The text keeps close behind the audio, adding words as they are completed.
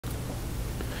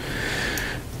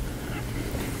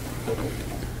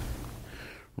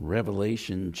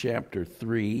Revelation chapter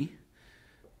 3,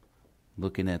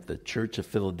 looking at the Church of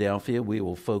Philadelphia. We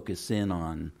will focus in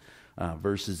on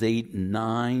verses 8 and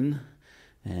 9,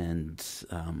 and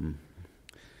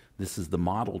this is the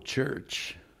model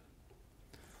church.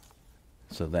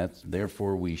 So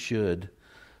therefore we should.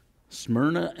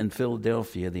 Smyrna and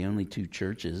Philadelphia, the only two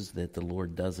churches that the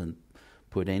Lord doesn't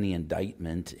put any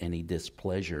indictment, any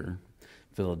displeasure.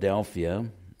 Philadelphia,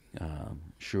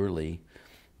 surely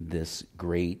this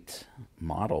great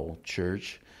model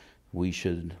church, we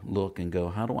should look and go,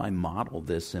 how do I model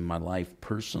this in my life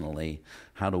personally?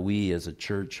 How do we as a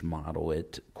church model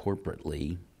it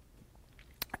corporately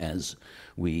as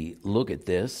we look at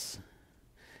this?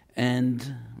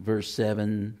 And verse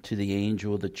 7, to the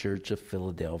angel of the church of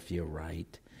Philadelphia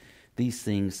write, these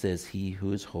things says he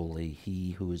who is holy,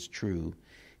 he who is true,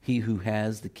 he who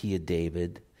has the key of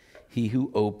David, he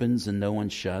who opens and no one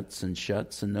shuts, and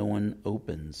shuts and no one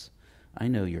opens. I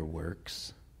know your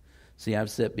works. See, I've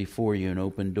set before you an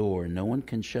open door, and no one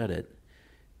can shut it.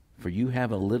 For you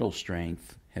have a little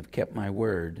strength, have kept my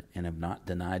word, and have not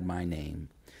denied my name.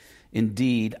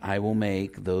 Indeed, I will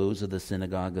make those of the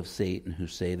synagogue of Satan who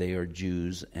say they are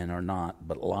Jews and are not,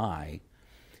 but lie.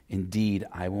 Indeed,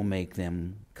 I will make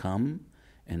them come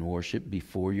and worship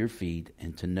before your feet,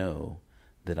 and to know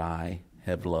that I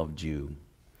have loved you.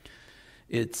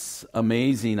 It's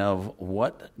amazing of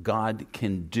what God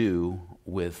can do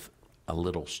with a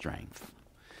little strength.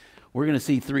 We're going to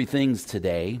see three things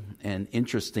today, and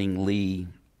interestingly,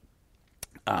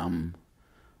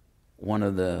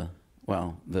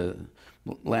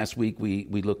 last week we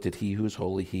looked at he who is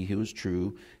holy, he who is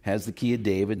true, has the key of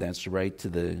David, that's the right to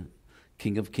the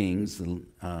King of Kings, the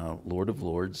Lord of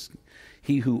Lords.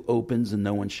 He who opens and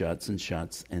no one shuts, and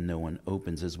shuts and no one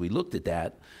opens. As we looked at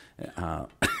that,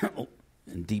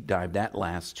 and deep dive that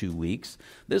last 2 weeks.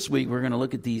 This week we're going to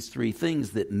look at these three things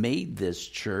that made this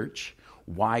church,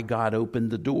 why God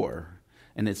opened the door.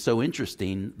 And it's so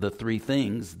interesting, the three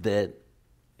things that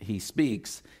he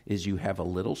speaks is you have a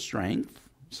little strength,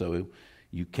 so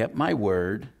you kept my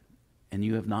word, and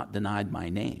you have not denied my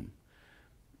name.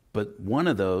 But one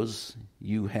of those,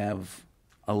 you have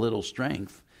a little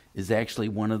strength, is actually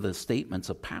one of the statements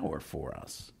of power for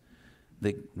us.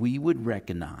 That we would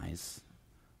recognize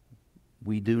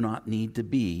we do not need to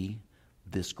be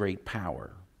this great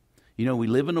power. You know, we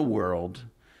live in a world,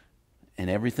 and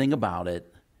everything about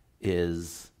it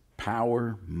is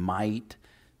power, might,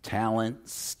 talent,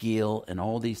 skill, and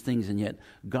all these things. And yet,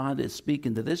 God is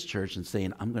speaking to this church and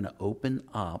saying, I'm going to open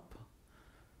up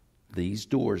these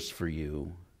doors for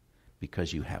you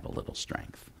because you have a little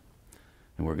strength.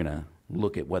 And we're going to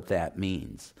look at what that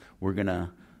means. I'm going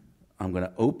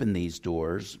to open these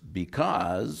doors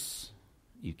because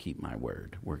you keep my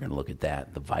word. We're going to look at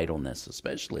that, the vitalness,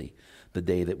 especially the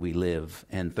day that we live.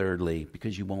 And thirdly,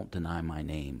 because you won't deny my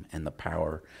name and the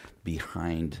power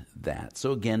behind that.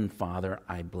 So again, Father,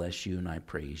 I bless you and I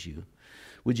praise you.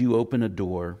 Would you open a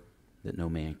door that no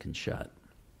man can shut?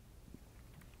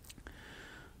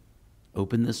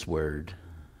 Open this word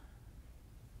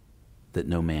that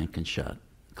no man can shut,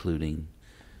 including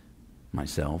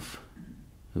myself,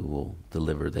 who will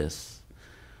deliver this.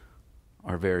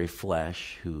 Our very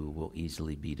flesh, who will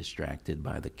easily be distracted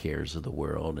by the cares of the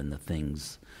world and the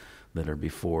things that are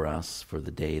before us for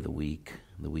the day, the week,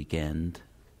 the weekend.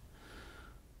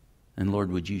 And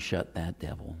Lord, would you shut that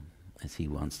devil as he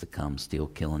wants to come, steal,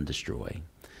 kill, and destroy.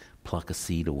 Pluck a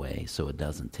seed away so it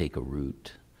doesn't take a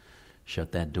root.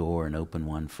 Shut that door and open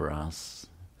one for us.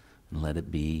 And let it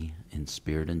be in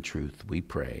spirit and truth, we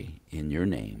pray, in your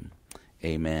name.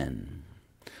 Amen.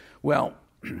 Well,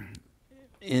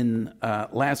 in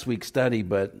last week's study,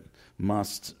 but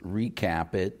must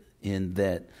recap it in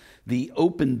that the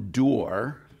open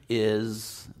door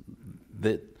is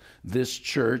that this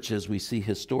church, as we see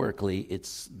historically,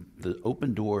 it's the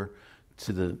open door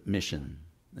to the mission.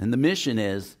 And the mission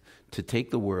is to take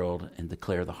the world and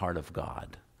declare the heart of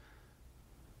God,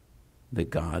 that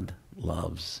God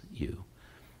loves you.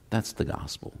 That's the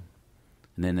gospel.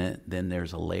 And then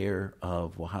there's a layer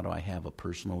of, well, how do I have a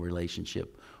personal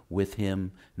relationship with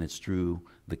him? And it's through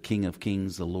the King of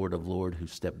Kings, the Lord of Lords, who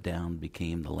stepped down,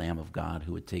 became the Lamb of God,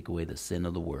 who would take away the sin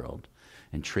of the world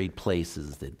and trade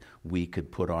places that we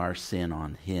could put our sin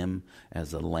on him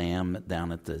as a lamb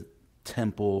down at the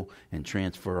temple and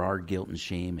transfer our guilt and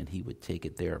shame, and he would take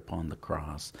it there upon the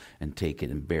cross and take it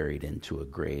and bury it into a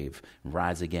grave, and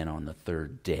rise again on the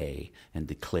third day and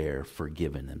declare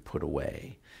forgiven and put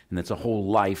away. And it's a whole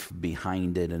life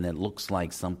behind it, and it looks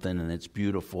like something, and it's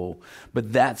beautiful,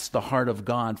 but that's the heart of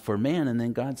God for man. And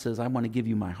then God says, I want to give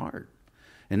you my heart.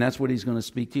 And that's what he's going to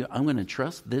speak to you. I'm going to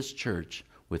trust this church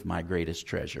with my greatest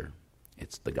treasure.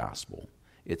 It's the gospel.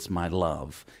 It's my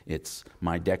love. It's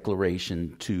my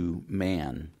declaration to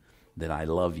man that I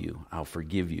love you, I'll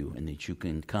forgive you, and that you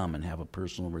can come and have a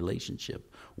personal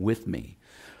relationship with me.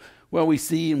 Well, we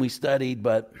see and we studied,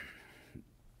 but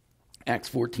Acts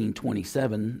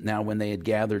 14:27, now when they had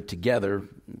gathered together,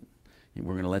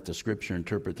 we're going to let the Scripture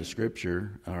interpret the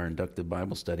Scripture, our inductive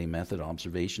Bible study method,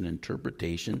 observation,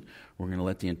 interpretation. We're going to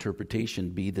let the interpretation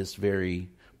be this very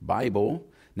Bible.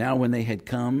 Now when they had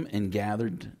come and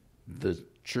gathered the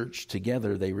church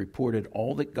together, they reported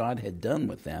all that God had done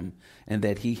with them and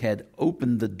that he had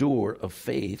opened the door of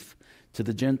faith to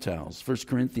the Gentiles. 1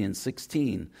 Corinthians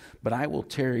 16, but I will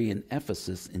tarry in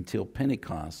Ephesus until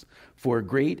Pentecost, for a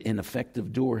great and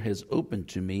effective door has opened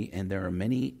to me, and there are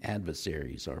many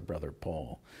adversaries, our brother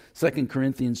Paul. 2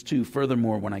 Corinthians 2,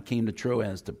 furthermore, when I came to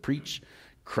Troas to preach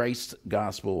Christ's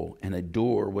gospel, and a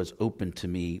door was opened to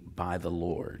me by the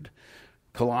Lord.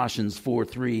 Colossians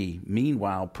 4:3,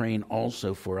 meanwhile praying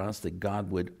also for us that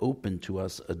God would open to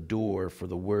us a door for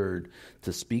the word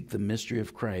to speak the mystery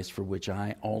of Christ, for which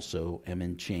I also am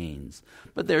in chains.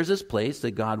 But there's this place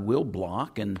that God will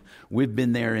block, and we've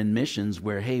been there in missions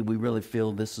where, hey, we really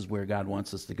feel this is where God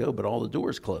wants us to go, but all the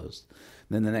doors closed.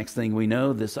 Then the next thing we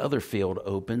know, this other field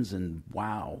opens, and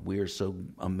wow, we are so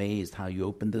amazed how you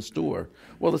opened this door.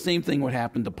 Well, the same thing would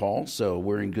happen to Paul, so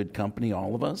we're in good company,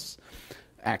 all of us.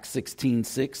 Acts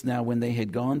 16:6, now when they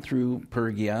had gone through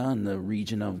Phrygia and the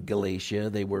region of Galatia,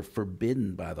 they were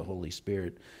forbidden by the Holy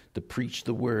Spirit to preach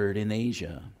the word in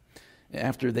Asia.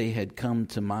 After they had come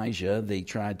to Mysia, they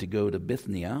tried to go to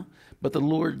Bithynia, but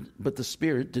the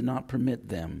Spirit did not permit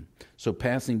them. So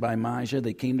passing by Mysia,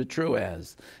 they came to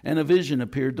Troas, and a vision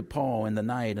appeared to Paul in the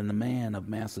night, and the man of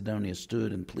Macedonia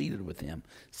stood and pleaded with him,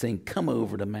 saying, come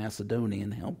over to Macedonia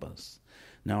and help us.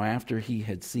 Now after he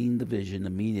had seen the vision,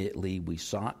 immediately we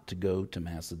sought to go to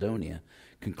Macedonia,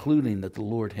 concluding that the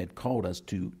Lord had called us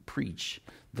to preach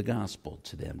the gospel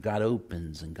to them. God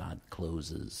opens and God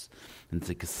closes. And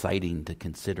it's exciting to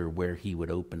consider where he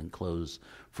would open and close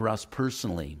for us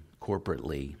personally,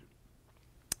 corporately,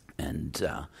 and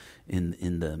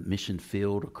in the mission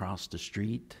field across the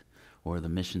street, or the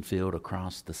mission field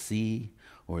across the sea,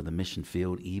 or the mission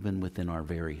field even within our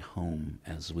very home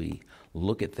as we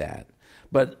look at that.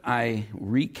 But I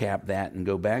recap that and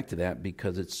go back to that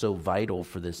because it's so vital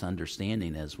for this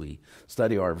understanding as we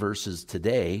study our verses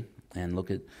today and look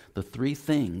at the three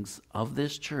things of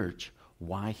this church,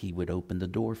 why he would open the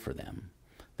door for them.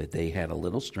 That they had a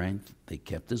little strength, they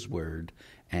kept his word,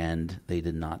 and they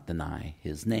did not deny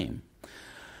his name.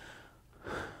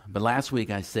 But last week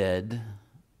I said,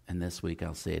 and this week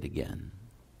I'll say it again,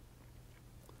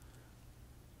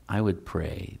 I would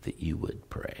pray that you would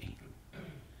pray,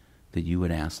 that you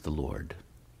would ask the Lord,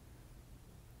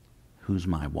 who's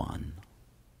my one?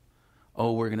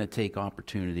 Oh, we're going to take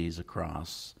opportunities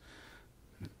across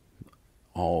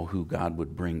all who God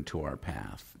would bring to our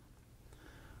path.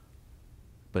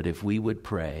 But if we would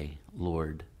pray,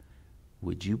 Lord,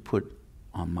 would you put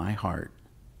on my heart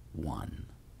one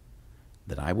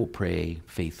that I will pray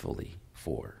faithfully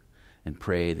for, and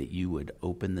pray that you would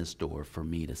open this door for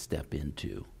me to step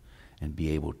into and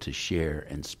be able to share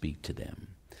and speak to them.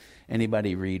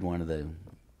 Anybody read one of the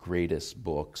greatest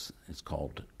books? It's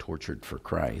called Tortured for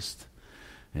Christ.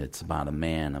 It's about a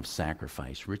man of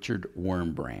sacrifice, Richard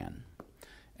Wurmbrand.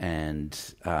 And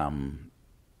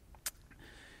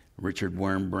Richard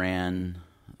Wurmbrand,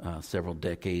 several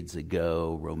decades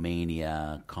ago,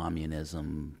 Romania,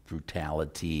 communism,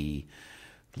 brutality,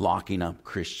 locking up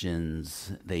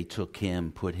Christians. They took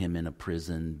him, put him in a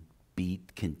prison,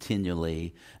 beat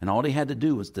continually, and all he had to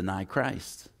do was deny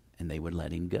Christ, and they would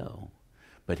let him go.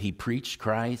 But he preached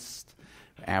Christ.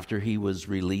 After he was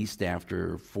released,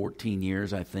 after 14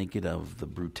 years, I think, of the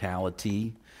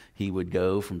brutality, he would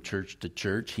go from church to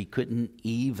church. He couldn't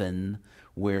even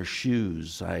wear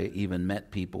shoes. I even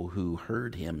met people who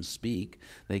heard him speak.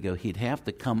 They go, he'd have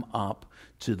to come up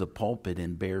to the pulpit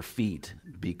in bare feet,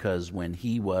 because when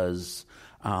he was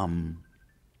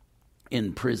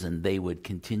in prison, they would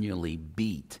continually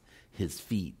beat his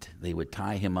feet. They would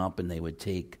tie him up, and they would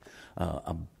take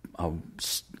a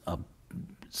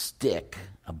stick,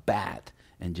 a bat,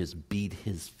 and just beat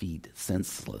his feet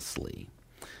senselessly.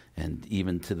 And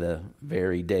even to the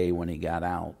very day when he got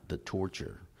out, the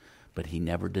torture. But he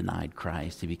never denied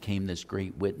Christ. He became this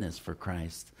great witness for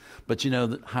Christ. But you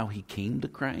know how he came to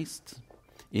Christ?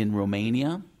 In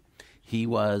Romania, he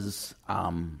was,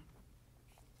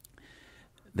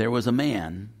 there was a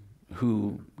man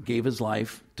who gave his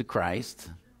life to Christ.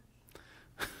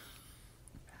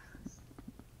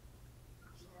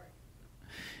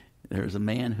 There's a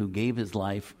man who gave his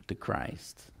life to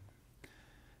Christ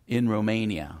in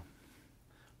Romania.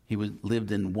 He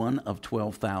lived in one of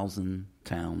 12,000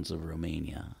 towns of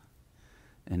Romania.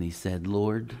 And he said,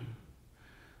 Lord,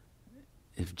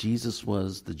 if Jesus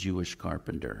was the Jewish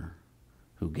carpenter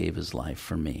who gave his life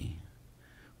for me,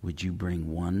 would you bring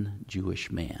one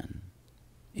Jewish man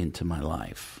into my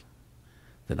life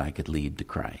that I could lead to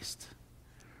Christ?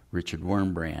 Richard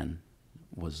Wurmbrand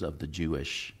was of the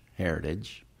Jewish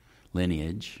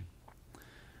lineage,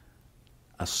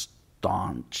 a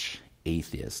staunch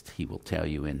atheist, he will tell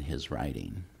you in his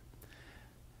writing.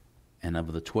 And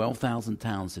of the 12,000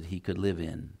 towns that he could live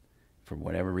in, for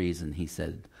whatever reason, he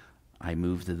said, I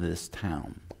moved to this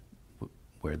town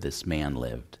where this man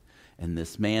lived. And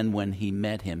this man, when he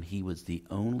met him, he was the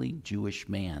only Jewish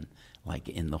man like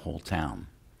in the whole town.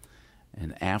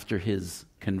 And after his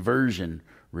conversion,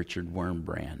 Richard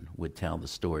Wurmbrand would tell the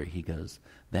story. He goes,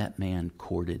 that man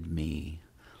courted me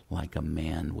like a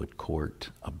man would court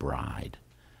a bride.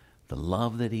 The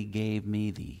love that he gave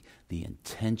me, the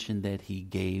intention that he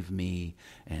gave me,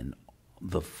 and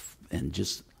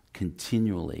just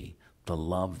continually the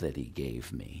love that he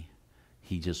gave me.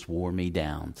 He just wore me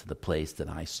down to the place that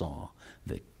I saw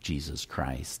that Jesus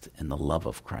Christ and the love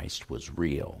of Christ was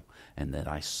real, and that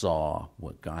I saw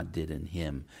what God did in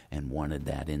him and wanted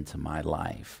that into my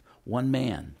life. One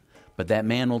man. But that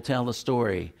man will tell the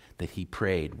story that he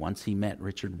prayed. Once he met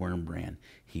Richard Wurmbrand,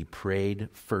 he prayed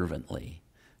fervently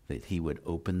that he would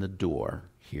open the door,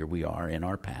 here we are in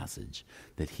our passage,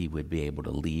 that he would be able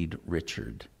to lead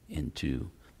Richard into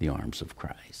the arms of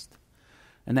Christ.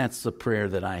 And that's the prayer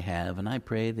that I have, and I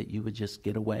pray that you would just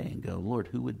get away and go, Lord,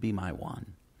 who would be my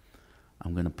one?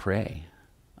 I'm going to pray.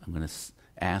 I'm going to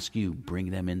ask you,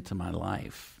 bring them into my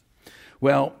life.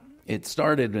 Well, it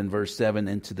started in verse 7,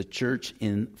 into the church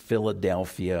in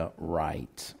Philadelphia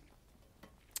write.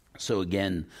 So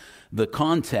again, the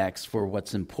context for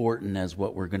what's important as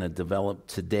what we're going to develop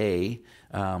today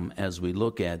as we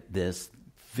look at this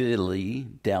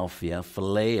Philadelphia,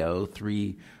 phileo,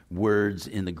 3 words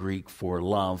in the Greek for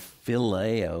love.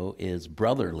 Phileo is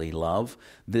brotherly love.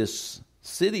 This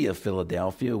city of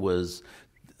Philadelphia was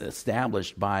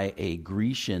established by a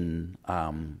Grecian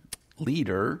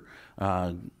leader,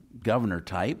 governor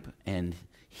type, and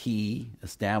he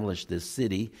established this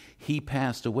city. He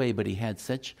passed away, but he had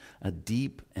such a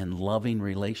deep and loving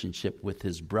relationship with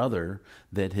his brother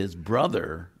that his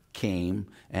brother came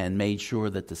and made sure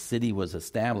that the city was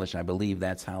established. I believe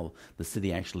that's how the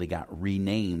city actually got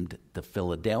renamed to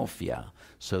Philadelphia,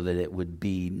 so that it would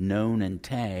be known and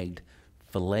tagged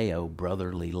phileo,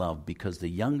 brotherly love, because the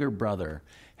younger brother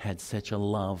had such a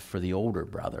love for the older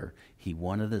brother. He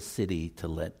wanted the city to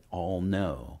let all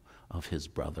know of his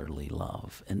brotherly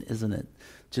love. And isn't it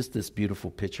just this beautiful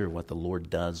picture of what the Lord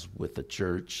does with the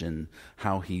church and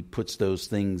how he puts those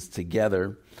things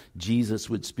together? Jesus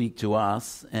would speak to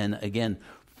us. And again,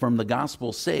 from the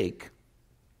gospel's sake,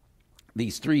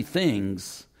 these 3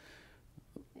 things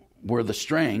were the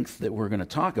strength that we're going to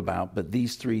talk about. But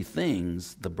these 3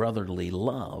 things, the brotherly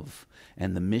love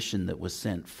and the mission that was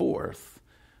sent forth,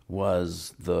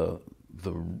 was the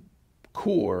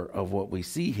core of what we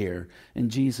see here. And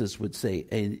Jesus would say,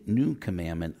 a new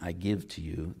commandment I give to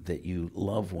you, that you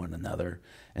love one another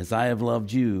as I have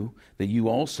loved you, that you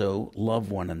also love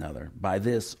one another. By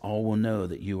this all will know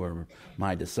that you are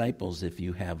my disciples, if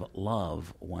you have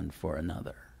love one for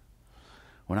another.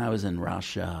 When I was in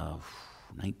Russia,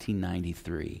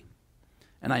 1993,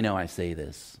 and I know I say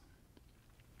this,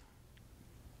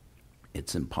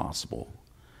 it's impossible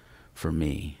for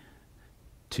me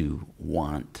to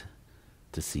want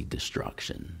to see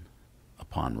destruction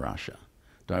upon Russia.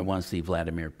 Do I want to see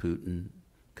Vladimir Putin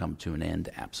come to an end?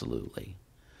 Absolutely.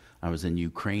 I was in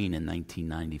Ukraine in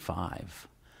 1995.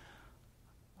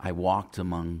 I walked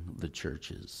among the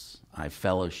churches. I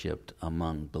fellowshipped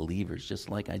among believers, just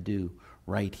like I do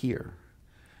right here.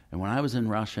 And when I was in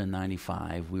Russia in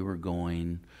 95, we were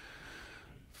going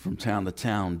from town to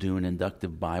town doing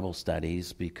inductive Bible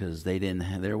studies, because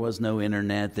there was no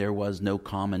internet, there was no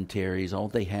commentaries. All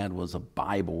they had was a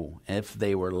Bible, if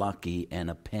they were lucky, and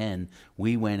a pen.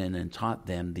 We went in and taught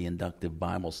them the inductive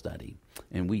Bible study.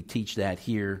 And we teach that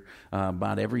here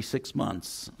about every 6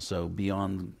 months. So be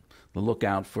on the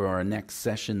lookout for our next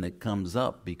session that comes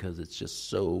up, because it's just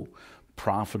so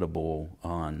profitable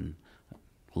on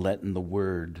letting the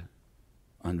Word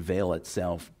unveil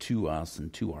itself to us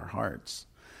and to our hearts.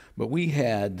 But we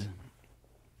had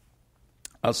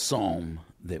a psalm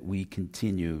that we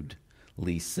continually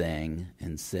sang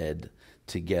and said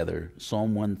together,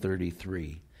 Psalm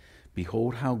 133,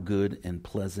 behold how good and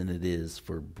pleasant it is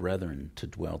for brethren to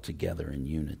dwell together in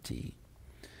unity.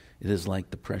 It is like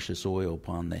the precious oil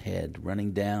upon the head,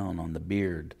 running down on the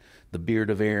beard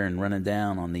of Aaron running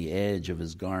down on the edge of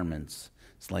his garments.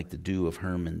 It's like the dew of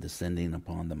Hermon descending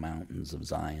upon the mountains of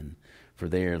Zion. For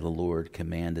there the Lord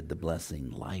commanded the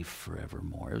blessing, life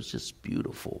forevermore. It was just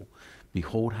beautiful.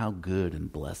 Behold how good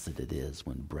and blessed it is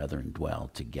when brethren dwell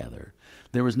together.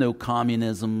 There was no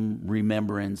communism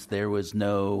remembrance. There was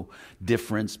no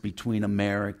difference between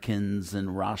Americans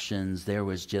and Russians. There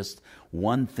was just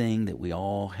one thing that we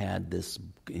all had this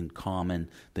in common,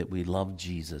 that we loved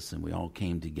Jesus, and we all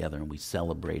came together and we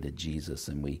celebrated Jesus,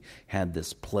 and we had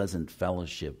this pleasant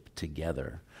fellowship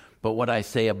together. But what I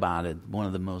say about it, one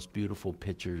of the most beautiful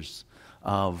pictures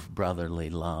of brotherly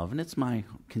love, and it's my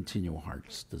continual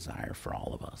heart's desire for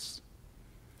all of us,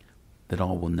 that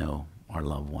all will know our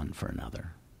love one for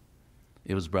another.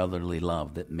 It was brotherly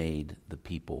love that made the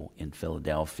people in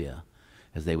Philadelphia,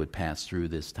 as they would pass through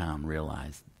this town,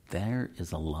 realize there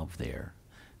is a love there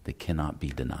that cannot be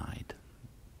denied.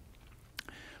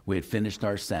 We had finished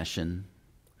our session,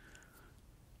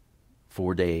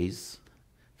 4 days,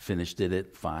 finished it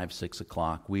at 5, 6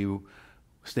 o'clock. We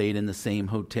stayed in the same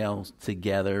hotel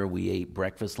together. We ate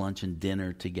breakfast, lunch, and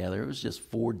dinner together. It was just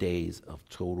 4 days of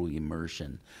total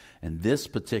immersion. And this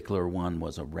particular one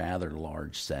was a rather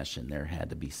large session. There had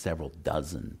to be several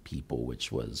dozen people,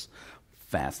 which was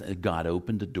fast. God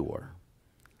opened a door.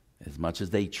 As much as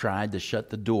they tried to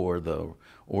shut the door, the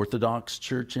Orthodox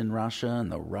Church in Russia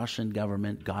and the Russian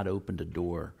government, God opened a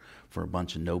door for a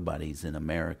bunch of nobodies in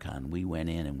America. And we went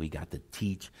in and we got to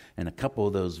teach. And a couple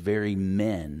of those very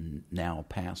men now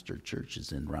pastor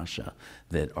churches in Russia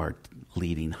that are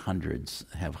leading hundreds,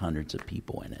 have hundreds of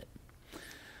people in it.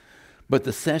 But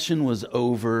the session was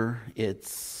over.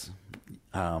 It's,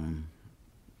 I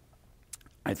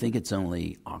think it's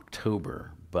only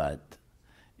October, but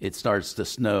it starts to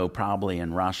snow probably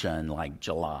in Russia in like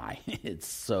July. It's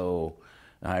so,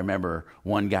 I remember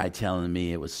one guy telling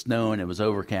me it was snowing, it was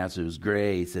overcast, it was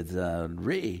gray. He said,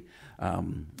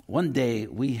 one day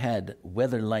we had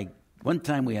weather like, one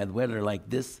time we had weather like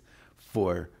this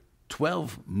for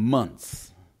 12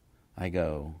 months. I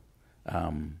go,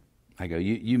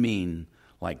 you mean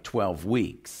like 12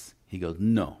 weeks? He goes,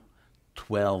 no,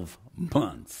 12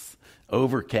 months.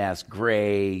 Overcast,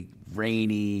 gray,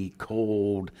 rainy,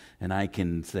 cold, and I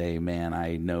can say, man,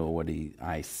 I know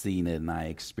I seen it and I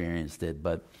experienced it.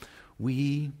 But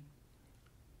we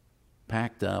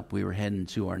packed up. We were heading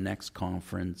to our next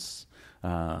conference,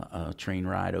 a train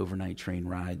ride, overnight train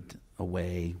ride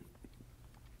away.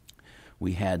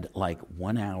 We had like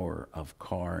 1 hour of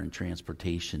car and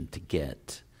transportation to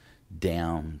get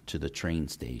down to the train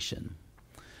station.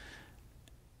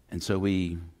 And so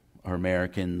our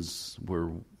Americans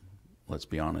were, let's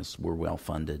be honest, we're well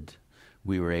funded.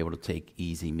 We were able to take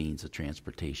easy means of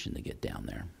transportation to get down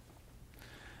there.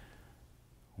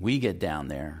 We get down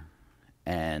there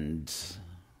and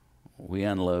we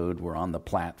unload. We're on the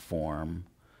platform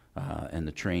and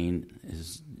the train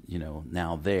is,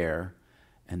 now there.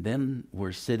 And then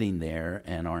we're sitting there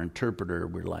and our interpreter,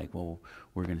 we're like, well,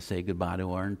 we're going to say goodbye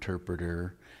to our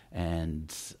interpreter.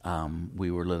 And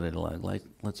we were literally like,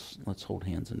 let's hold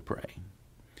hands and pray.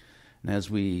 And as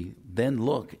we then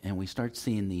look and we start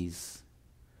seeing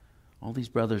all these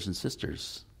brothers and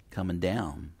sisters coming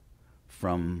down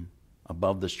from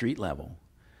above the street level,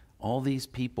 all these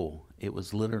people, it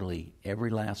was literally every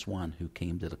last one who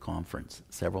came to the conference,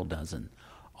 several dozen,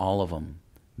 all of them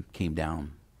came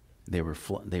down. They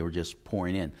were just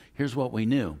pouring in. Here's what we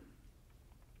knew.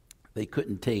 They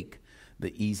couldn't take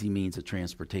the easy means of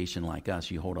transportation like us.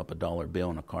 You hold up a dollar bill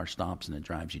and a car stops and it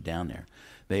drives you down there.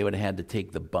 They would have had to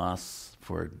take the bus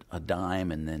for a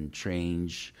dime and then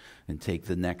change and take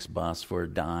the next bus for a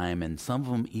dime. And some of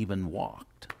them even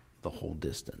walked the whole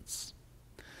distance.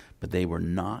 But they were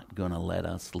not going to let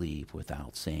us leave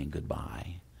without saying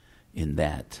goodbye in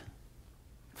that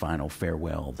final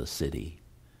farewell of the city.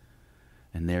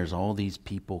 And there's all these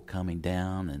people coming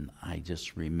down, and I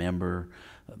just remember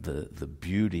the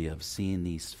beauty of seeing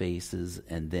these faces.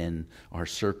 And then our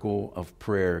circle of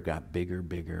prayer got bigger,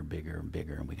 bigger, bigger, and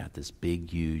bigger. And we got this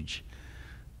big, huge,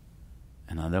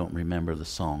 and I don't remember the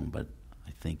song, but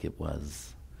I think it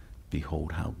was,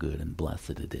 "Behold how good and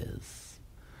blessed it is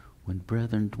when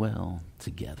brethren dwell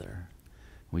together."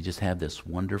 We just have this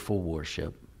wonderful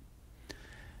worship.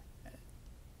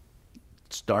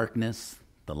 It's darkness.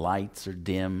 The lights are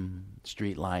dim,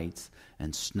 street lights,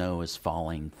 and snow is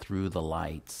falling through the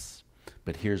lights.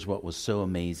 But here's what was so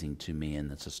amazing to me,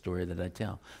 and it's a story that I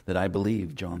tell, that I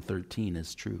believe John 13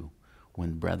 is true.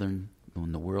 When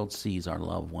the world sees our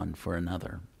love one for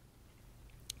another,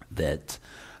 that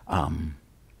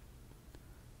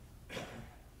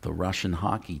the Russian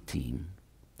hockey team,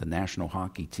 the national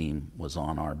hockey team, was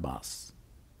on our bus.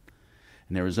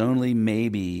 And there was only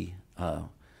maybe a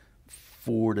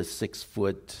 4 to 6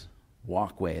 foot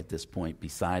walkway at this point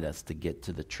beside us to get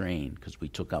to the train because we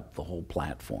took up the whole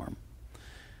platform.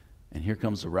 And here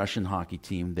comes the Russian hockey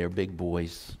team. They're big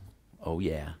boys. Oh,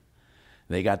 yeah.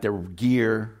 They got their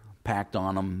gear packed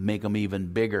on them, make them even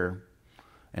bigger.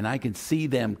 And I can see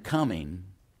them coming.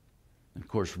 Of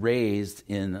course, raised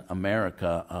in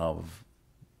America of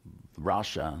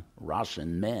Russia,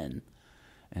 Russian men.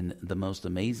 And the most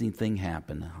amazing thing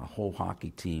happened. A whole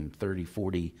hockey team, 30,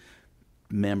 40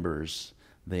 members,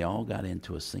 they all got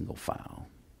into a single file.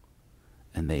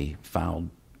 And they filed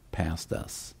past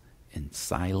us in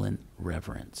silent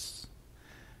reverence.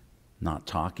 Not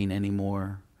talking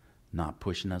anymore, not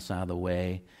pushing us out of the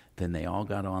way. Then they all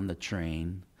got on the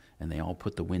train, and they all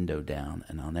put the window down.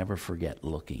 And I'll never forget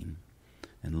looking.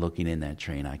 And looking in that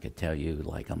train, I could tell you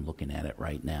like I'm looking at it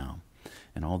right now.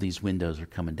 And all these windows are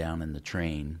coming down in the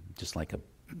train, just like a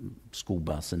school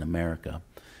bus in America.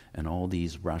 And all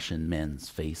these Russian men's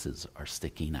faces are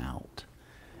sticking out.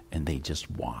 And they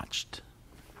just watched.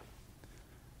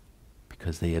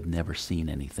 Because they had never seen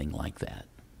anything like that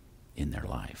in their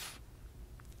life.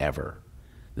 Ever.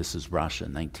 This is Russia,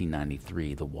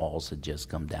 1993. The walls had just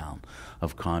come down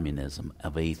of communism,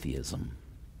 of atheism.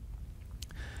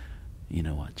 You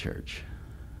know what, church?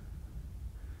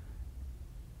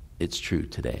 It's true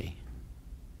today.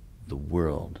 The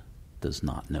world does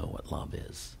not know what love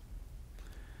is.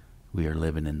 We are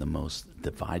living in the most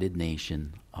divided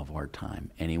nation of our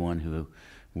time. Anyone who,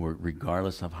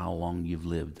 regardless of how long you've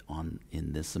lived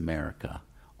in this America,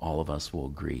 all of us will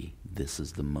agree this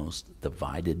is the most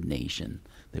divided nation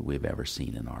that we've ever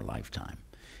seen in our lifetime.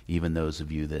 Even those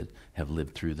of you that have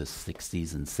lived through the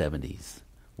 60s and 70s,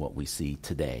 what we see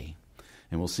today.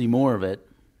 And we'll see more of it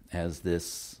as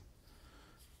this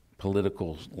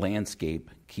political landscape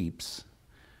keeps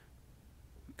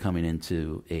coming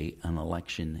into an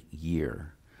election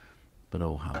year. But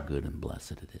oh, how good and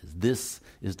blessed it is. This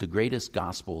is the greatest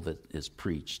gospel that is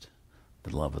preached,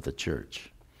 the love of the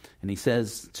church. And he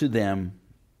says to them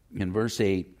in verse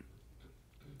 8,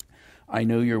 I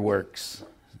know your works.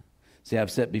 See,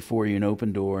 I've set before you an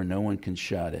open door, and no one can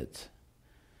shut it.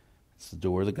 It's the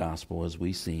door of the gospel, as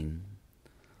we've seen.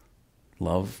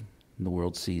 Love, the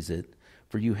world sees it.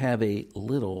 For you have a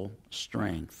little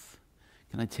strength.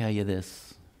 Can I tell you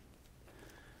this?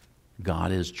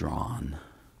 God is drawn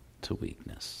to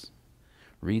weakness.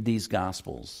 Read these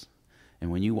Gospels,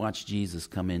 and when you watch Jesus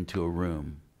come into a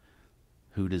room,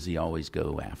 who does he always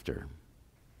go after?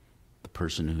 The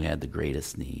person who had the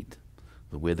greatest need.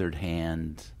 The withered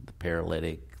hand, the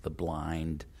paralytic, the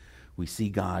blind. We see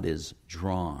God is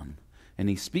drawn. And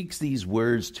he speaks these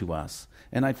words to us.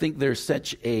 And I think there's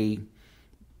such a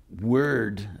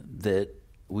word that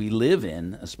we live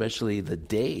in, especially the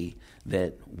day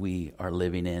that we are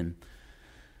living in.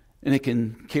 And it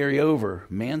can carry over.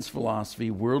 Man's philosophy,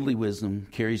 worldly wisdom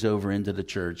carries over into the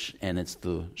church, and it's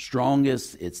the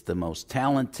strongest, it's the most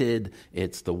talented,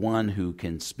 it's the one who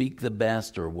can speak the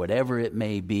best or whatever it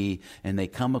may be, and they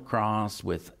come across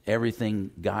with everything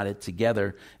got it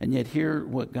together, and yet hear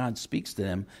what God speaks to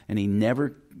them, and he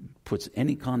never puts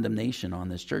any condemnation on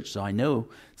this church. So I know,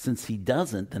 since he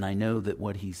doesn't, then I know that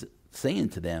what he's saying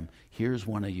to them, here's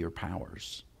one of your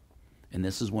powers. And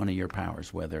this is one of your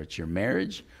powers, whether it's your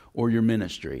marriage or your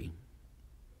ministry.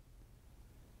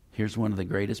 Here's one of the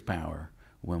greatest power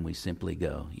when we simply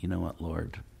go, you know what,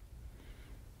 Lord?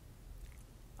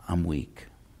 I'm weak.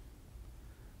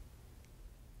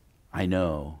 I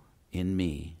know in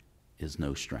me is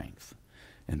no strength.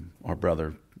 And our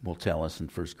brother will tell us in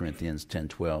 1 Corinthians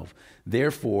 10:12,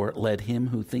 therefore let him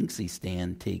who thinks he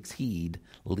stand takes heed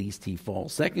lest he fall.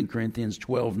 2 Corinthians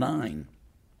 12:9.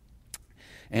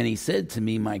 And he said to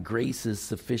me, my grace is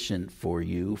sufficient for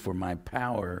you, for my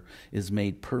power is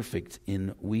made perfect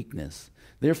in weakness.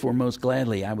 Therefore, most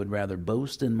gladly, I would rather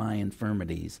boast in my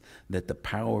infirmities, that the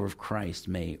power of Christ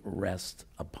may rest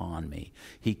upon me.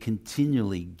 He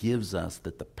continually gives us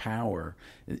that the power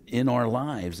in our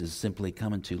lives is simply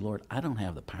coming to, Lord, I don't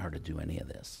have the power to do any of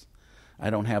this. I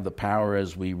don't have the power,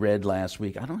 as we read last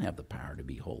week, I don't have the power to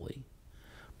be holy.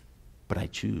 But I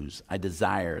choose. I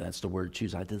desire. That's the word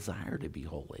choose. I desire to be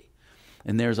holy.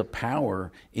 And there's a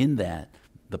power in that.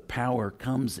 The power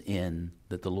comes in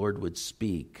that the Lord would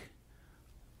speak.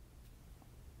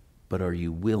 But are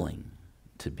you willing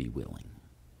to be willing?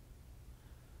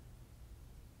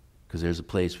 Because there's a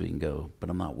place we can go, but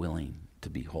I'm not willing to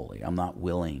be holy. I'm not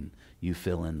willing. You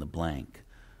fill in the blank.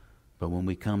 But when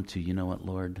we come to, you know what,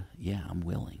 Lord? Yeah, I'm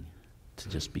willing to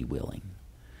just be willing.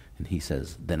 And he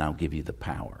says, then I'll give you the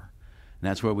power. And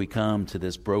that's where we come to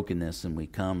this brokenness, and we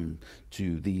come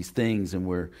to these things, and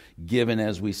we're given,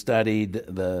 as we studied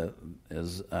the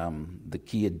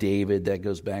key of David, that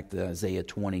goes back to Isaiah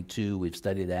 22. We've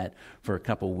studied that for a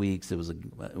couple weeks. It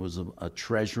was a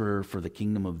treasurer for the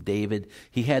kingdom of David.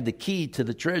 He had the key to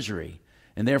the treasury,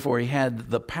 and therefore he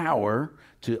had the power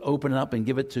to open it up and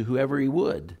give it to whoever he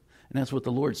would. And that's what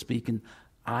the Lord's speaking.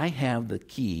 I have the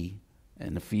key,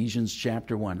 in Ephesians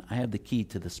chapter 1, I have the key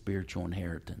to the spiritual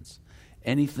inheritance.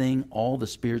 Anything, all the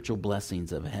spiritual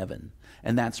blessings of heaven.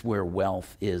 And that's where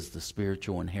wealth is, the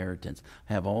spiritual inheritance.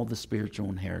 I have all the spiritual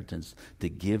inheritance to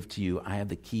give to you. I have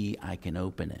the key. I can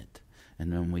open it.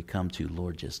 And then we come to,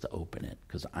 Lord, just to open it,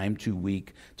 because I'm too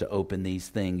weak to open these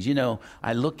things. You know,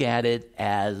 I look at it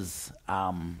as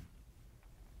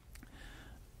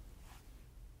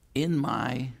in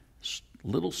my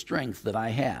little strength that I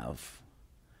have,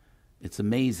 it's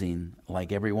amazing,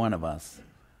 like every one of us,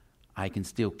 I can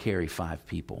still carry 5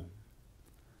 people.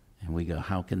 And we go,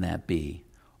 how can that be?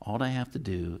 All I have to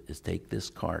do is take this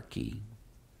car key,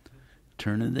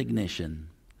 turn in the ignition,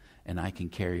 and I can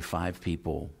carry 5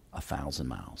 people 1,000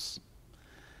 miles.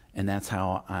 And that's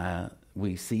how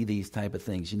we see these type of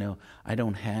things. You know, I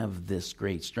don't have this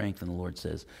great strength, and the Lord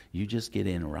says, you just get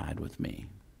in and ride with me.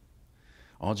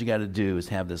 All you got to do is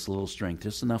have this little strength,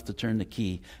 just enough to turn the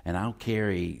key, and I'll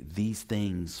carry these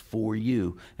things for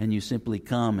you, and you simply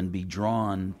come and be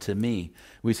drawn to me.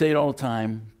 We say it all the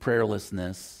time,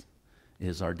 prayerlessness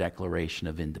is our declaration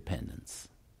of independence.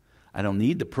 I don't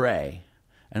need to pray.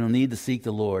 I don't need to seek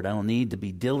the Lord. I don't need to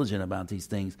be diligent about these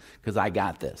things, because I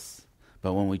got this.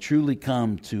 But when we truly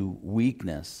come to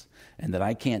weakness and that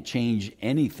I can't change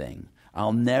anything,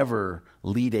 I'll never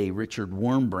lead a Richard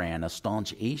Wurmbrand, a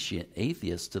staunch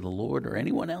atheist, to the Lord or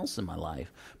anyone else in my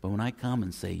life. But when I come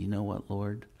and say, you know what,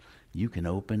 Lord, you can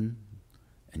open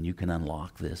and you can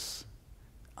unlock this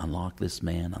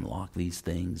man, unlock these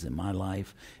things in my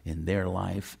life, in their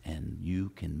life, and you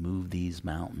can move these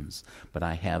mountains. But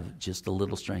I have just a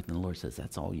little strength, and the Lord says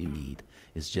that's all you need,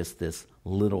 is just this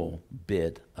little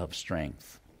bit of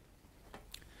strength.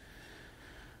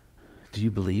 Do you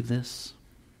believe this?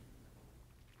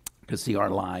 Because, see, our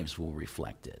lives will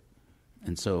reflect it.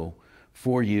 And so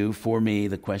for you, for me,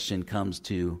 the question comes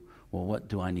to, well, what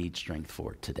do I need strength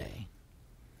for today?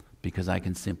 Because I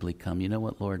can simply come, you know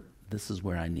what, Lord, this is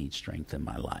where I need strength in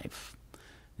my life.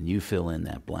 And you fill in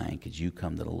that blank as you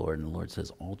come to the Lord, and the Lord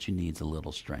says, all you need is a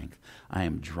little strength. I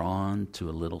am drawn to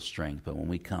a little strength. But when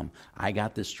we come, I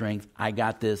got this strength, I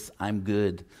got this, I'm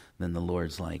good, then the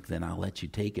Lord's like, then I'll let you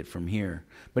take it from here.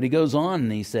 But he goes on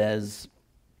and he says,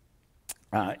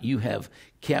 you have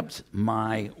kept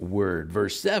my word.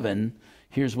 Verse 7,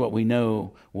 here's what we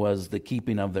know was the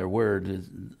keeping of their word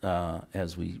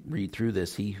as we read through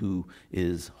this, he who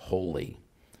is holy.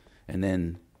 And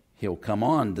then he'll come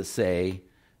on to say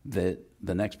that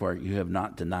the next part, you have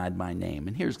not denied my name.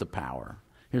 And here's the power.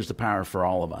 Here's the power for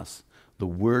all of us. The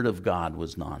word of God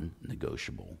was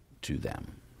non-negotiable to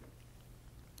them.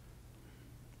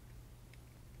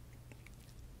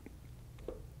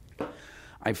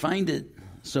 I find it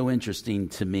so interesting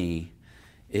to me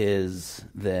is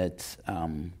that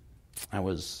I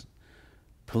was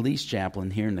police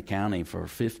chaplain here in the county for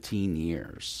 15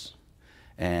 years.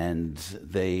 And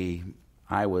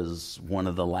I was one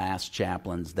of the last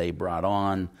chaplains they brought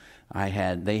on.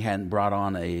 They hadn't brought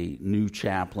on a new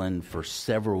chaplain for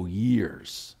several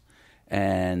years.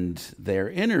 And they're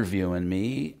interviewing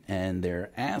me, and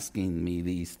they're asking me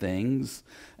these things.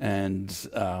 And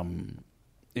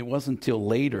it wasn't until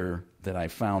later that I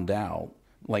found out,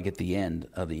 like at the end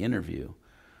of the interview,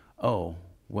 oh,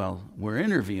 well, we're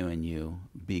interviewing you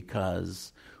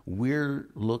because we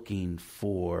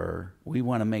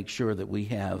want to make sure that we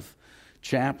have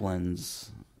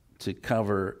chaplains to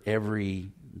cover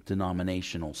every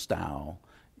denominational style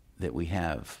that we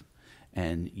have.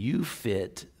 And you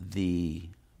fit we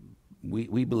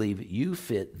believe you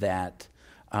fit that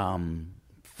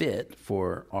fit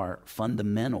for our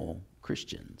fundamental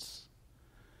Christians.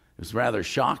 It was rather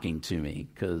shocking to me,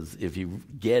 because if you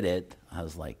get it, I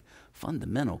was like,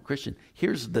 fundamental Christian.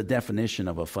 Here's the definition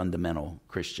of a fundamental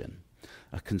Christian.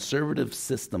 A conservative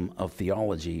system of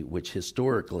theology which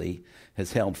historically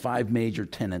has held 5 major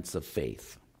tenets of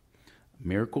faith.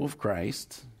 Miracles of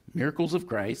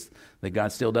Christ, that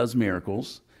God still does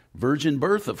miracles. Virgin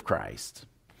birth of Christ.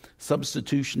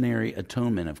 Substitutionary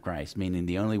atonement of Christ, meaning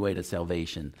the only way to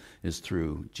salvation is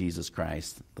through Jesus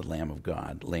Christ, the Lamb of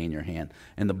God, laying your hand.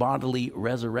 And the bodily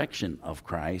resurrection of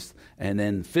Christ. And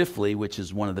then fifthly, which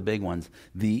is one of the big ones,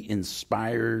 the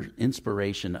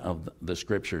inspiration of the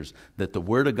Scriptures, that the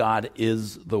Word of God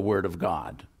is the Word of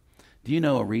God. Do you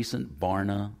know a recent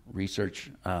Barna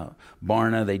research?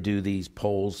 Barna, they do these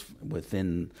polls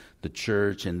within the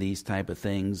church and these type of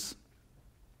things.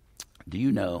 Do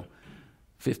you know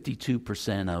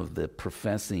 52% of the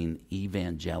professing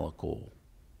evangelical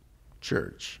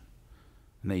church,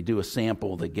 and they do a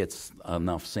sample that gets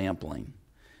enough sampling,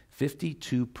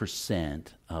 52%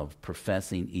 of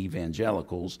professing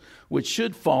evangelicals, which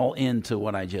should fall into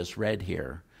what I just read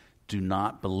here, do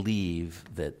not believe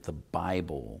that the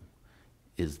Bible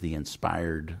is the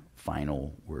inspired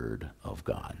final word of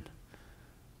God.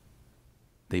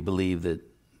 They believe that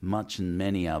much and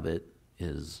many of it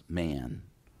is man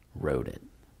wrote it.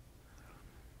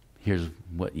 Here's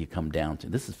what you come down to.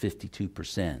 This is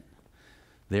 52%.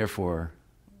 Therefore,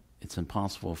 it's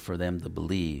impossible for them to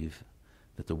believe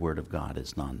that the Word of God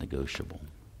is non-negotiable.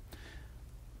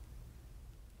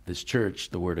 This church,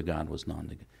 the Word of God was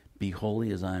non-negotiable. Be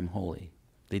holy as I am holy.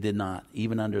 They did not,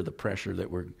 even under the pressure that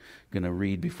we're going to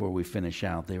read before we finish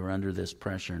out, they were under this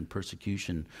pressure and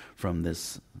persecution from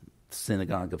this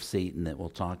synagogue of Satan that we'll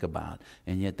talk about.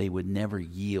 And yet they would never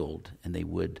yield, and they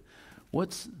would.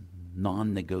 What's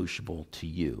non-negotiable to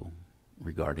you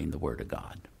regarding the Word of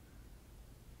God?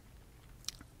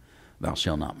 Thou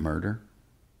shalt not murder.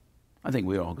 I think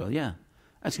we all go, yeah,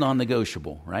 that's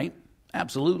non-negotiable, right?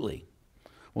 Absolutely.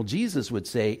 Well, Jesus would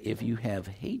say, if you have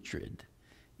hatred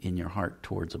in your heart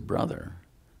towards a brother,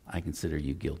 I consider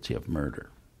you guilty of murder.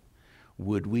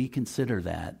 Would we consider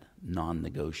that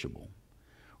non-negotiable?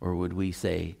 Or would we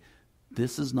say,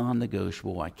 this is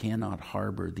non-negotiable, I cannot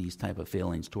harbor these type of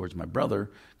feelings towards my brother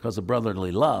because of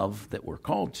brotherly love that we're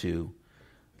called to.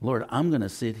 Lord, I'm going to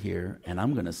sit here and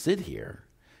I'm going to sit here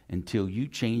until you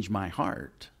change my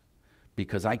heart,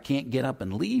 because I can't get up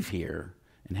and leave here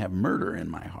and have murder in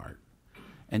my heart.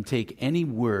 And take any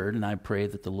word, and I pray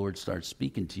that the Lord starts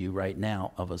speaking to you right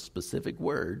now of a specific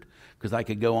word, because I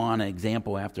could go on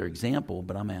example after example,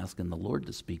 but I'm asking the Lord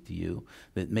to speak to you,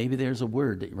 that maybe there's a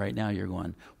word that right now you're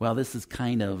going, well, this is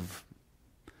kind of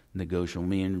negotiable.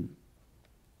 Me and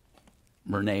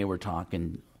Renee were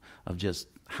talking of just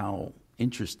how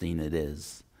interesting it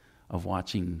is of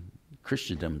watching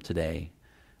Christendom today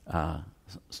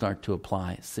start to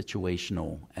apply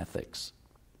situational ethics.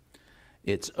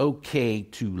 It's okay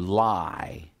to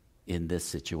lie in this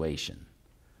situation.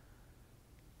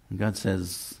 And God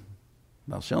says,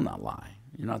 thou shalt not lie.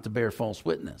 You're not to bear false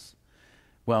witness.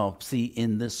 Well, see,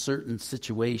 in this certain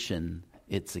situation,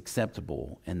 it's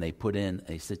acceptable, and they put in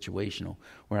a situational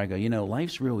where I go,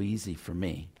 life's real easy for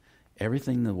me.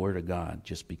 Everything in the Word of God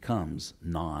just becomes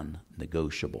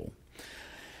non-negotiable.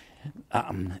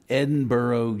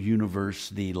 Edinburgh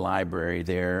University Library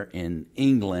there in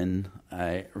England,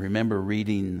 I remember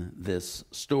reading this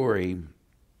story.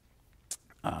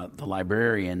 The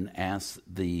librarian asked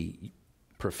the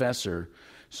professor,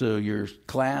 so your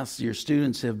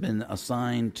students have been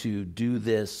assigned to do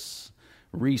this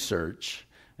research,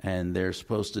 and they're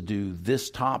supposed to do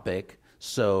this topic,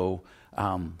 so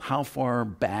how far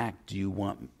back do you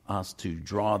want us to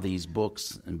draw these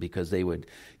books? And because they would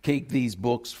take these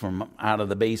books from out of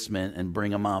the basement and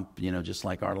bring them up, just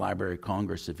like our Library of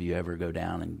Congress, if you ever go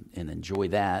down and enjoy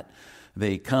that,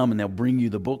 they come and they'll bring you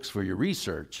the books for your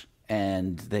research.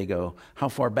 And they go, how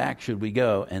far back should we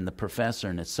go? And the professor,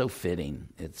 and it's so fitting,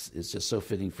 it's just so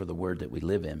fitting for the world that we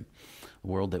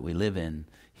live in,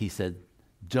 he said,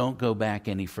 don't go back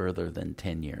any further than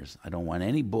 10 years. I don't want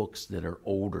any books that are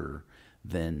older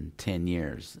than 10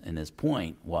 years. And his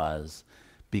point was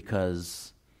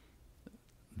because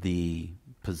the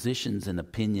positions and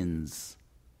opinions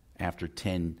after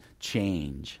 10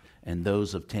 change, and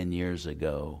those of 10 years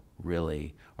ago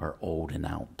really are old and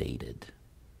outdated.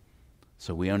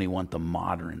 So we only want the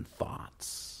modern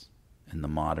thoughts and the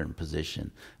modern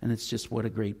position. And it's just what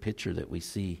a great picture that we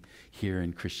see here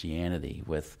in Christianity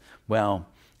with,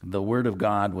 the Word of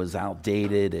God was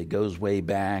outdated. It goes way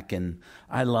back. And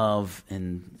I love,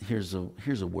 and here's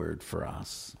a word for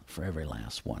us, for every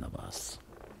last one of us.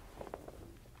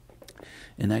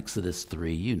 In Exodus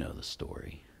 3, you know the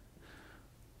story.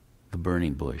 The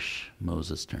burning bush,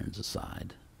 Moses turns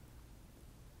aside.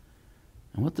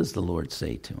 And what does the Lord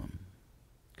say to him?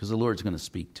 Because the Lord's going to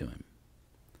speak to him.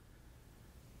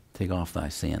 Take off thy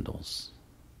sandals,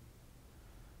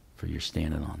 for you're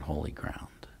standing on holy ground.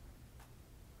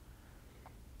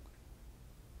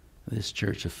 This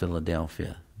church of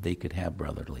Philadelphia, they could have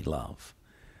brotherly love.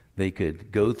 They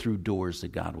could go through doors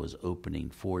that God was opening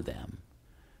for them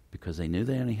because they knew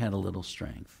they only had a little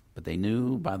strength. But they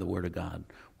knew by the Word of God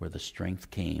where the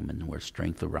strength came and where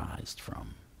strength arose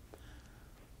from.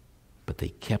 But they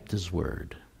kept His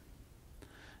Word.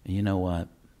 And you know what?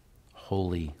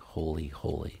 Holy, holy,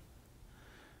 holy.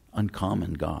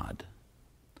 uncommon God.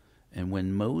 And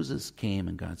when Moses came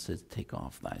and God said, take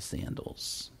off thy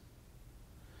sandals,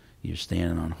 you're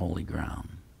standing on holy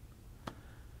ground.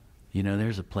 You know,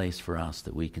 there's a place for us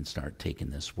that we can start taking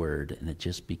this word and it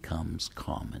just becomes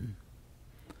common.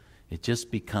 It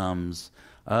just becomes,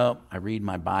 oh, I read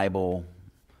my Bible,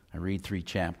 I read 3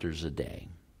 chapters a day.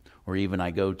 Or even I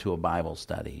go to a Bible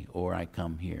study, or I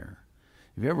come here.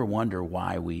 Have you ever wondered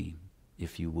why we,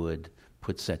 if you would,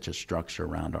 put such a structure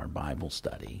around our Bible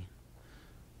study?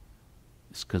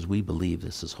 It's because we believe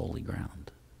this is holy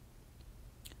ground.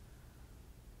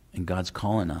 And God's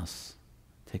calling us,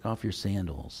 take off your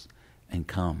sandals and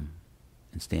come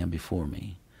and stand before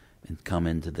me and come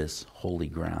into this holy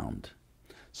ground.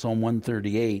 Psalm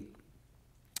 138,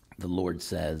 the Lord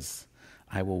says,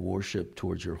 I will worship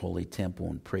towards your holy temple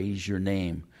and praise your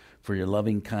name for your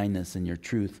loving kindness and your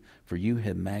truth, for you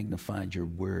have magnified your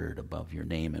word above your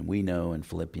name. And we know in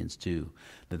Philippians 2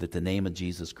 that at the name of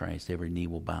Jesus Christ, every knee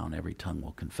will bow and every tongue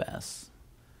will confess.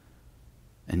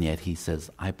 And yet he says,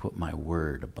 I put my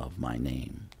word above my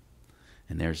name.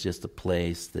 And there's just a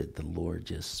place that the Lord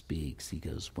just speaks. He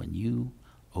goes, when you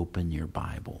open your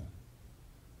Bible,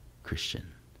 Christian,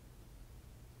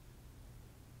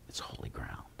 it's holy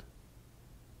ground.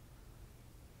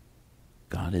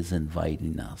 God is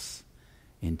inviting us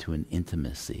into an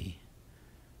intimacy.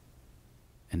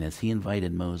 And as he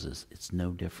invited Moses, it's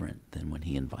no different than when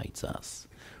he invites us.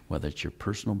 Whether it's your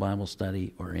personal Bible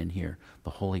study or in here, the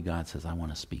Holy God says, I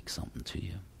want to speak something to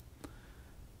you.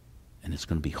 And it's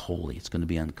going to be holy. It's going to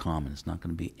be uncommon. It's not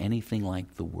going to be anything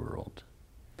like the world.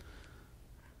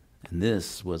 And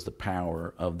this was the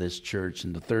power of this church.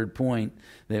 And the third point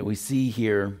that we see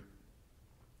here,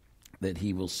 that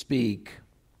he will speak,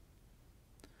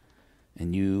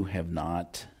 and you have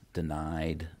not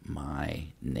denied my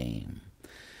name.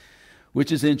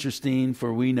 Which is interesting,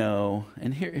 for we know,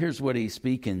 and here's what he's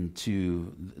speaking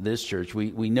to this church.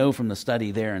 We know from the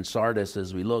study there in Sardis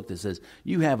as we looked, it says,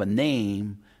 you have a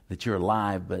name that you're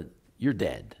alive, but you're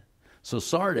dead. So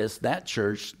Sardis, that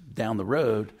church down the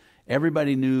road,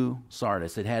 everybody knew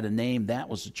Sardis. It had a name. That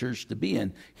was the church to be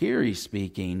in. Here he's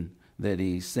speaking that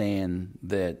he's saying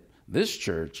that this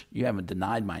church, you haven't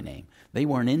denied my name. They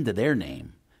weren't into their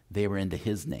name. They were into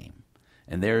his name.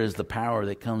 And there is the power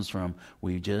that comes from,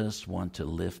 we just want to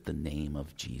lift the name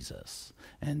of Jesus.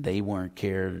 And they weren't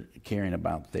caring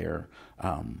about their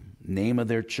name of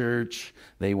their church.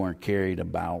 They weren't caring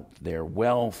about their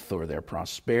wealth or their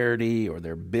prosperity or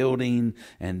their building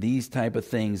and these type of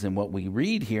things. And what we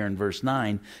read here in verse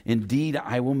 9, indeed,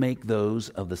 I will make those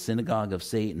of the synagogue of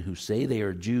Satan who say they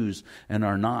are Jews and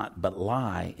are not, but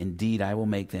lie. Indeed, I will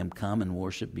make them come and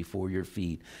worship before your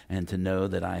feet and to know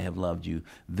that I have loved you.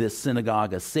 This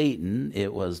synagogue of Satan,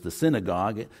 it was the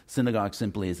synagogue. Synagogue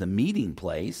simply is a meeting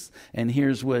place. And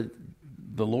here's what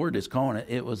the Lord is calling it.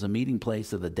 It was a meeting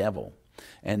place of the devil.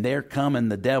 And there coming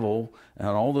the devil and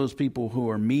all those people who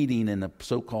are meeting in a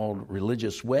so-called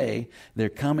religious way, they're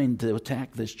coming to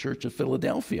attack this church of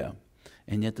Philadelphia.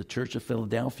 And yet the church of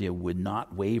Philadelphia would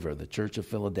not waver. The church of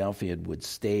Philadelphia would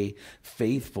stay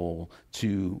faithful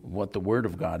to what the Word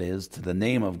of God is, to the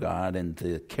name of God and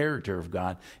the character of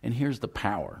God. And here's the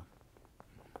power.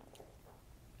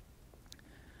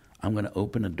 I'm going to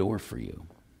open a door for you.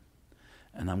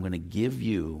 And I'm going to give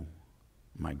you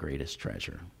my greatest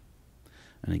treasure.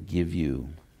 I'm going to give you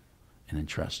and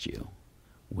entrust you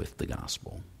with the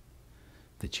gospel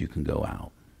that you can go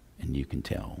out and you can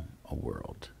tell a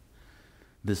world.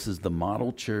 This is the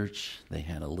model church. They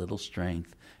had a little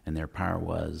strength, and their power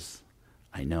was,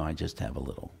 I know I just have a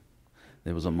little.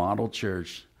 There was a model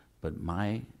church, but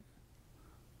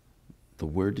the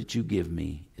word that you give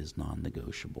me is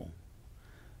non-negotiable.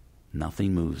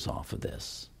 Nothing moves off of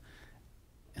this.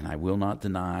 And I will not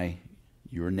deny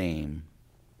your name,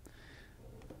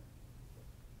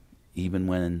 even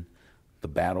when the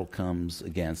battle comes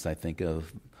against, I think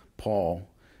of Paul,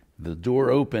 the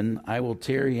door open, I will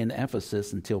tarry in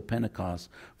Ephesus until Pentecost,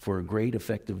 for a great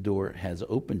effective door has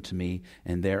opened to me,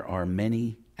 and there are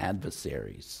many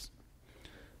adversaries.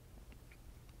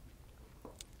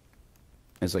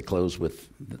 As I close with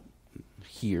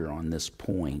here on this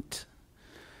point,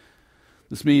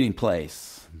 this meeting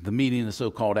place, the meeting of the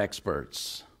so-called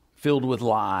experts, filled with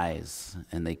lies,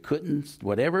 and they couldn't,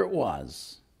 whatever it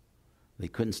was, they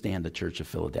couldn't stand the Church of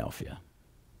Philadelphia.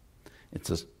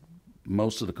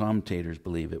 Most of the commentators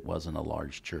believe it wasn't a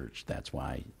large church. That's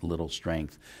why little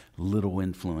strength, little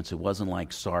influence. It wasn't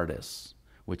like Sardis,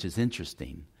 which is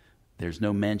interesting. There's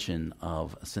no mention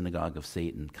of a synagogue of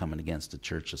Satan coming against the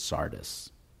church of Sardis.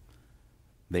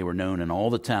 They were known in all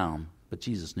the town, but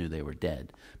Jesus knew they were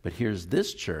dead. But here's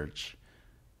this church,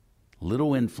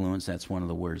 Little influence, that's one of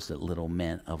the words that little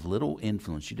meant, of little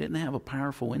influence. You didn't have a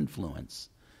powerful influence.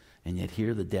 And yet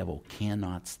here the devil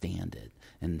cannot stand it.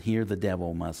 And here the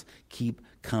devil must keep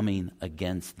coming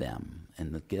against them.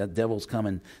 And the devil's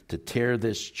coming to tear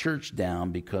this church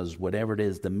down because whatever it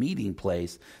is, the meeting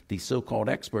place, these so-called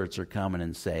experts are coming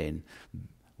and saying,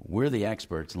 we're the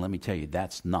experts. And let me tell you,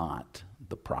 that's not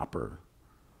the proper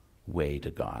way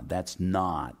to God. That's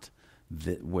not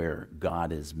where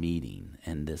God is meeting.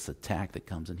 And this attack that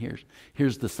comes in,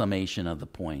 here's the summation of the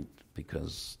point,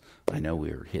 because I know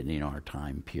we're hitting our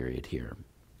time period here.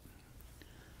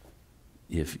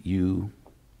 If you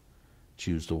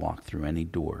choose to walk through any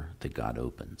door that God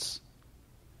opens,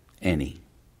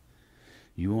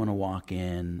 you want to walk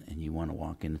in, and you want to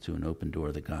walk into an open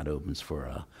door that God opens for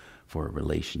a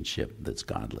relationship that's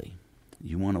godly.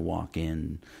 You want to walk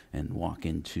in and walk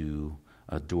into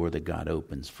a door that God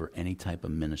opens for any type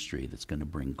of ministry that's going to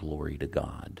bring glory to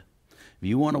God. If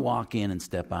you want to walk in and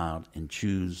step out and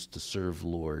choose to serve the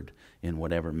Lord in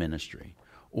whatever ministry,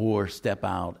 or step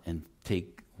out and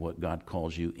take what God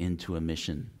calls you into a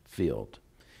mission field,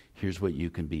 here's what you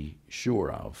can be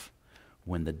sure of.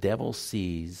 When the devil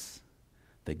sees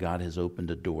that God has opened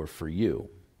a door for you,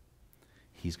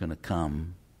 he's going to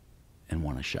come and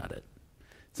want to shut it.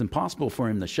 It's impossible for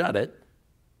him to shut it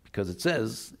because it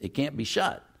says it can't be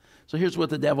shut. So here's what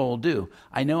the devil will do.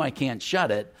 I know I can't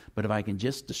shut it, but if I can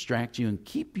just distract you and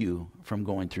keep you from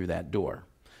going through that door.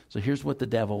 So here's what the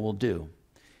devil will do.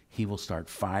 He will start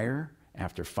fire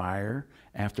after fire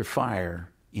after fire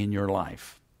in your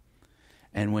life.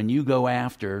 And when you go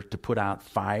after to put out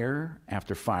fire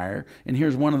after fire, and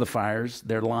here's one of the fires,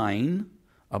 they're lying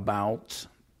about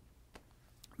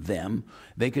them.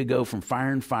 They could go from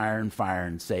fire and fire and fire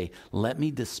and say, let me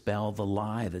dispel the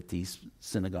lie that these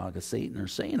synagogue of Satan are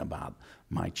saying about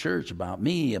my church, about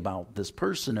me, about this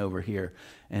person over here.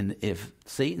 And if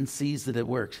Satan sees that it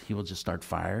works, he will just start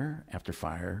fire after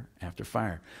fire after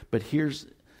fire. But here's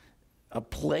a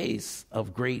place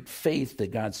of great faith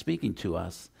that God's speaking to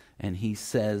us. And he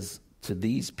says to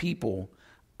these people,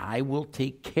 I will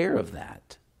take care of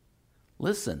that.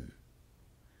 Listen,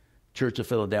 Church of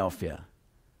Philadelphia,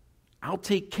 I'll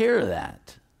take care of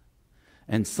that.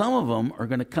 And some of them are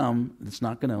going to come, it's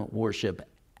not going to worship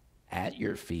at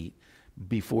your feet,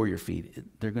 before your feet.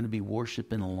 They're going to be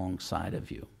worshiping alongside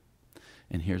of you.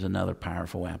 And here's another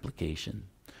powerful application.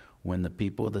 When the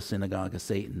people of the synagogue of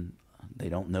Satan, they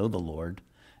don't know the Lord,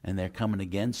 and they're coming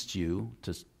against you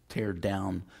to tear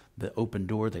down the open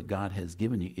door that God has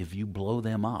given you, if you blow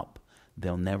them up,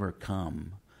 they'll never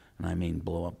come. And I mean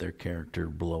blow up their character,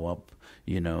 blow up,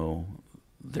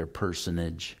 their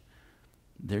personage.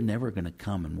 They're never going to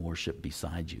come and worship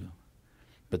beside you.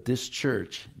 But this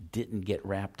church didn't get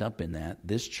wrapped up in that.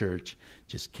 This church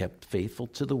just kept faithful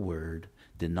to the word,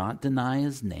 did not deny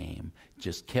his name,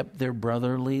 just kept their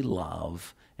brotherly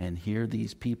love. And here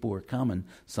these people are coming.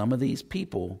 Some of these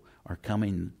people are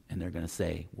coming and they're going to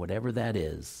say, whatever that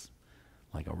is,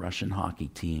 like a Russian hockey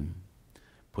team,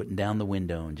 putting down the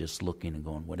window and just looking and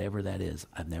going, whatever that is,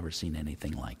 I've never seen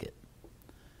anything like it.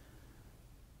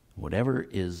 Whatever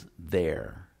is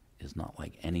there is not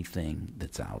like anything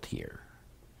that's out here.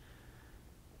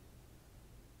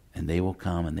 And they will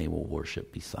come and they will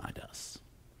worship beside us.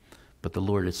 But the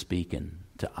Lord is speaking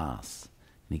to us.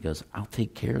 And he goes, I'll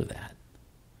take care of that.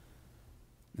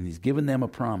 And he's given them a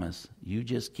promise. You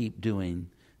just keep doing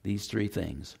these three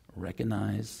things.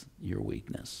 Recognize your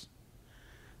weakness.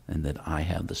 And that I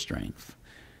have the strength.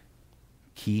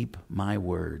 Keep my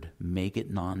word. Make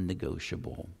it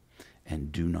non-negotiable.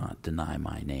 And do not deny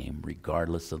my name,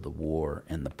 regardless of the war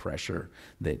and the pressure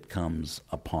that comes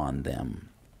upon them.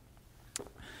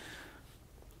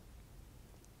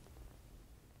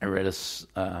 I read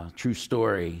a true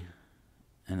story,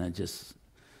 and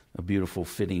a beautiful,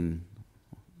 fitting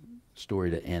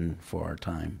story to end for our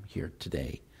time here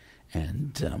today.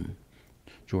 And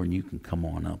Jordan, you can come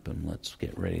on up and let's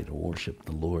get ready to worship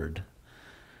the Lord.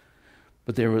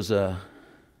 But there was a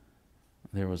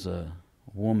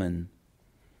woman,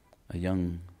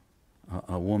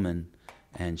 a woman,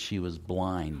 and she was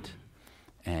blind,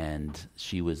 and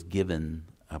she was given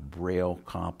a Braille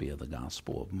copy of the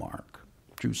Gospel of Mark.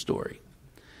 True story.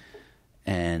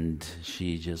 And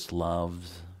she just loved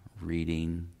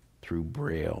reading through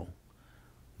Braille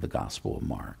the Gospel of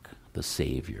Mark, the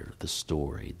Savior, the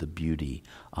story, the beauty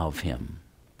of him.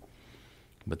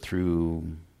 But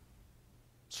through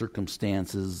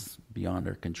circumstances beyond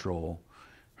her control,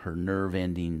 her nerve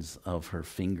endings of her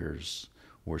fingers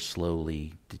were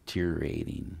slowly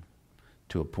deteriorating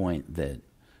to a point that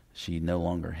she no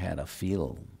longer had a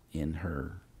feel in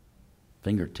her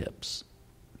fingertips.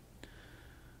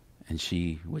 And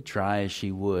she would try as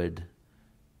she would,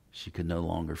 she could no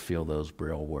longer feel those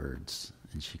Braille words,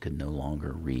 and she could no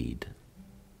longer read.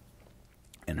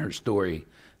 And her story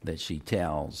that she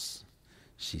tells,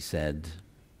 she said,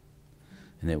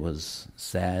 and it was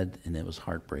sad and it was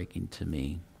heartbreaking to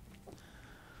me.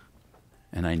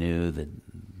 And I knew that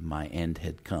my end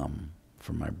had come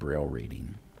for my Braille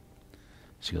reading.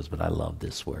 She goes, but I love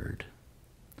this word.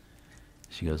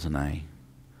 She goes, and I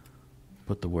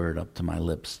put the word up to my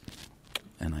lips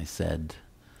and I said,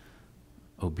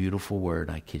 oh, beautiful word,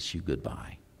 I kiss you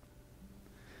goodbye.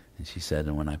 And she said,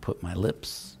 and when I put my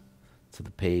lips to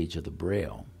the page of the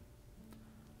Braille,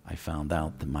 I found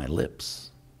out that my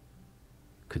lips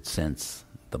could sense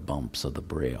the bumps of the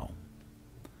Braille.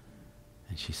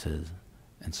 And she said,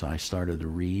 and so I started to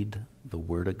read the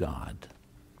Word of God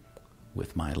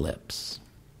with my lips.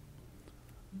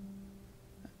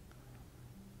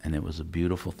 And it was a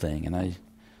beautiful thing. And I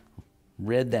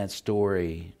read that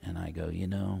story and I go,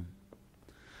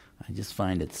 I just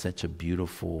find it such a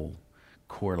beautiful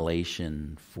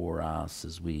correlation for us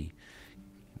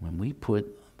when we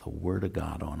put the Word of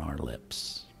God on our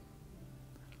lips.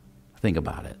 Think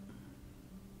about it.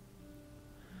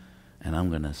 And I'm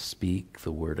going to speak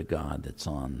the Word of God that's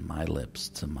on my lips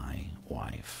to my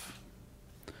wife.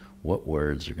 What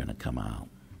words are going to come out?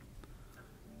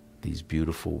 These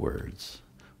beautiful words.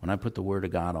 When I put the Word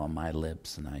of God on my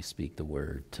lips and I speak the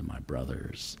Word to my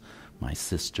brothers, my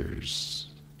sisters,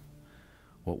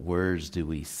 what words do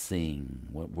we sing?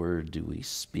 What word do we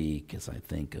speak as I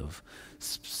think of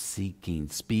speaking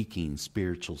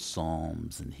spiritual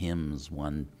psalms and hymns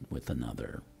one with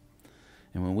another?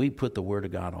 And when we put the Word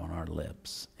of God on our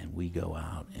lips and we go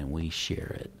out and we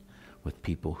share it with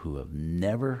people who have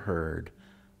never heard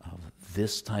of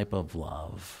this type of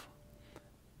love,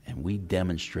 and we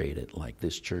demonstrate it like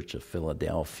this church of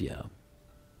Philadelphia,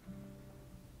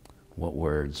 what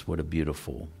words, what a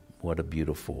beautiful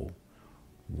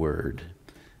word.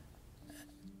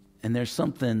 And there's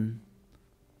something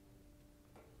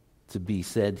to be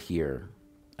said here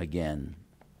again.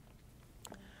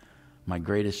 My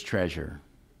greatest treasure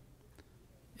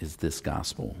is this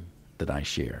gospel that I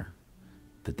share,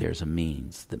 that there's a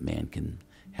means that man can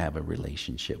have a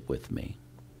relationship with me.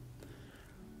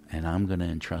 And I'm going to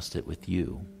entrust it with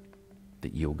you,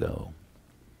 that you'll go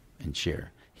and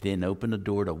share. He didn't open a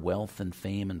door to wealth and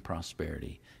fame and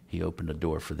prosperity. He opened a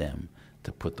door for them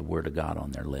to put the Word of God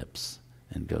on their lips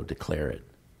and go declare it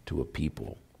to a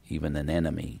people, even an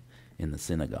enemy in the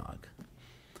synagogue.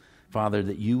 Father,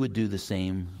 that you would do the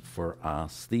same for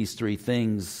us. These three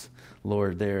things,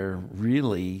 Lord, they're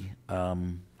really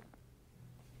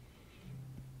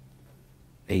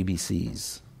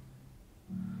ABCs.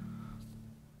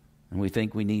 And we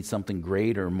think we need something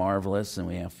great or marvelous, and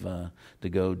we have to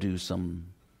go do some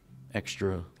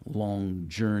extra long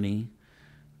journey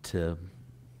to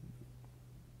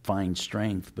find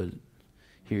strength. But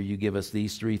here you give us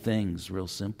these three things, real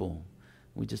simple.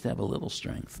 We just have a little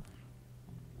strength.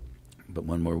 But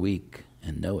when we're weak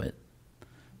and know it,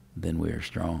 then we are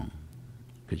strong,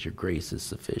 because your grace is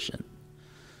sufficient.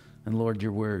 And Lord,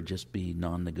 your word just be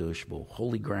non-negotiable,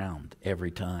 holy ground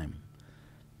every time,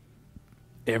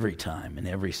 in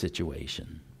every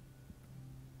situation.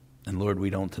 And Lord, we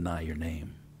don't deny your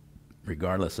name,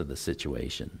 regardless of the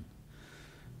situation.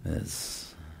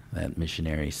 As that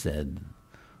missionary said,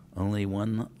 only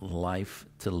one life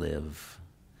to live,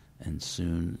 and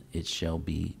soon it shall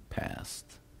be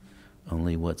past.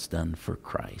 Only what's done for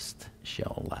Christ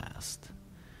shall last.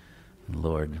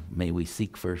 Lord, may we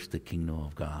seek first the kingdom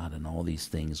of God, and all these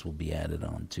things will be added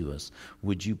on to us.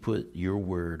 Would you put your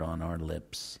word on our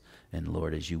lips? And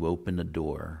Lord, as you open the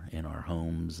door in our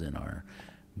homes, in our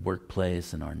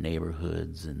workplace, in our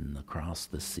neighborhoods, and across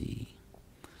the sea,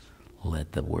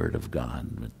 let the word of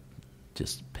God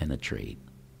just penetrate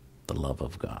the love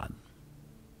of God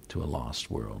to a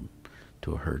lost world,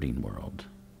 to a hurting world.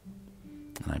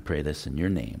 And I pray this in your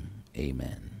name.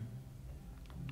 Amen.